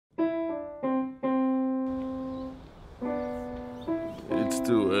It's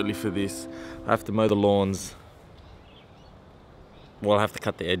too early for this. I have to mow the lawns. Well, I have to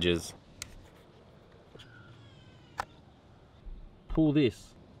cut the edges. Pull this.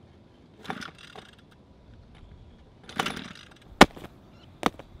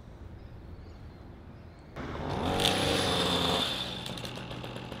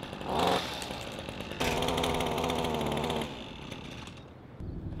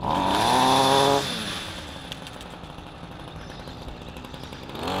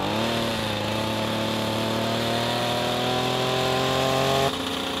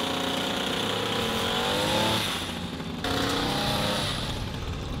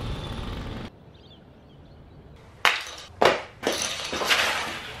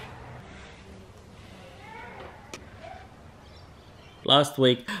 Last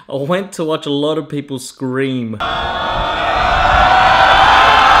week, I went to watch a lot of people scream.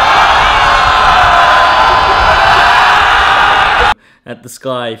 At the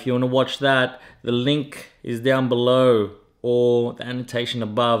sky. If you want to watch that, the link is down below or the annotation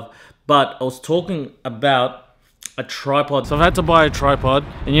above. But I was talking about a tripod. So I've had to buy a tripod,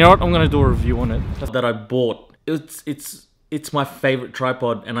 and you know what? I'm going to do a review on it that I bought. It's my favorite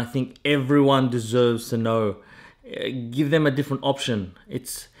tripod, and I think everyone deserves to know. Give them a different option.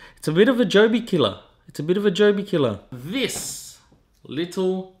 It's a bit of a Joby killer. It's a bit of a Joby killer. This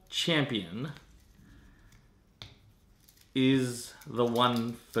little champion is the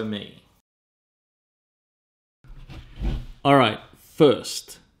one for me. All right,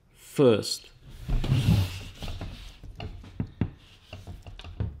 first,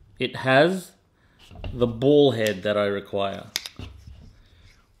 it has the ball head that I require.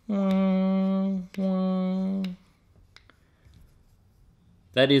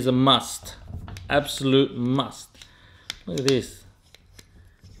 That is a must, absolute must. Look at this.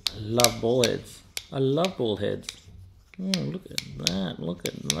 I love ball heads. I love ball heads. Look at that, look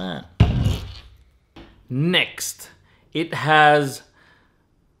at that. Next, it has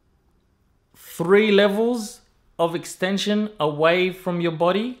 3 levels of extension away from your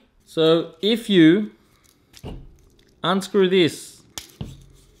body. So if you unscrew this,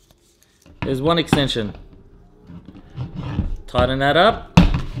 there's 1 extension. Tighten that up.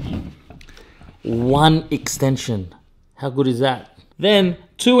 1 extension. How good is that? Then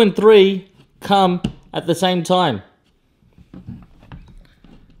 2 and 3 come at the same time.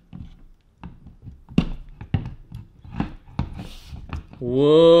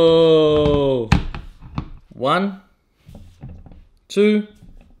 Whoa. 1, 2,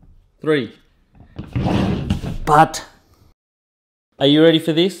 3. But are you ready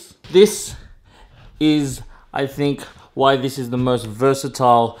for this? This is, I think, why this is the most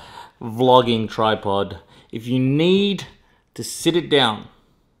versatile vlogging tripod. If you need to sit it down,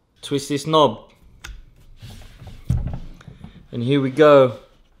 twist this knob, and here we go.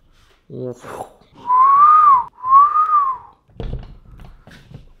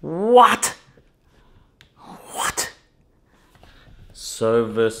 What? So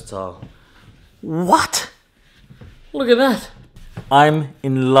versatile. What? Look at that. I'm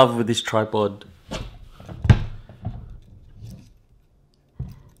in love with this tripod.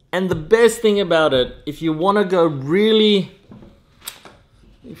 And the best thing about it, if you want to go really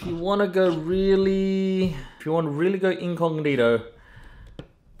go incognito,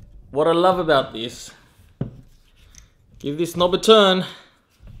 what I love about this, give this knob a turn,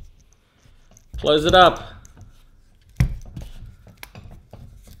 close it up.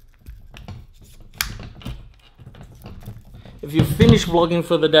 If you're finished vlogging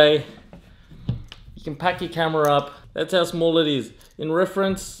for the day, you can pack your camera up. That's how small it is. In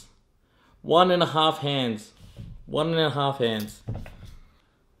reference, 1.5 hands. 1.5 hands.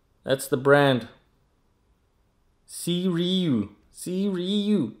 That's the brand.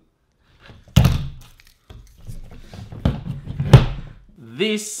 CWWM.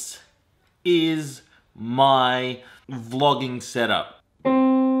 This is my vlogging setup.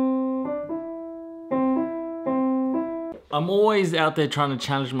 I'm always out there trying to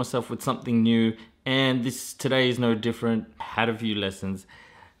challenge myself with something new, and today is no different. Had a few lessons,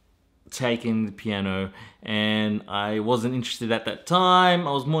 taking the piano, and I wasn't interested at that time.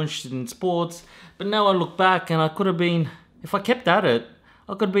 I was more interested in sports, but now I look back and I could have been, if I kept at it,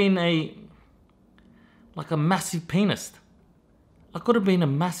 I could have been a massive pianist. I could have been a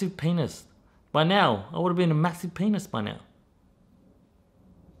massive pianist by now. I would have been a massive pianist by now.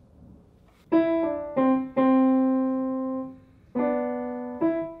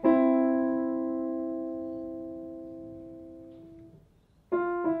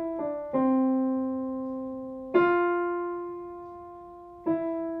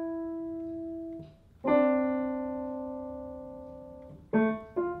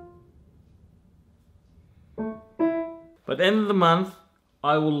 But at the end of the month,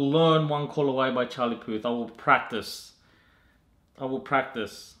 I will learn One Call Away by Charlie Puth. I will practice.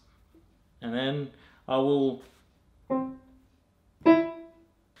 And then I will...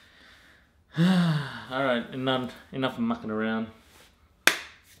 Alright, enough of mucking around.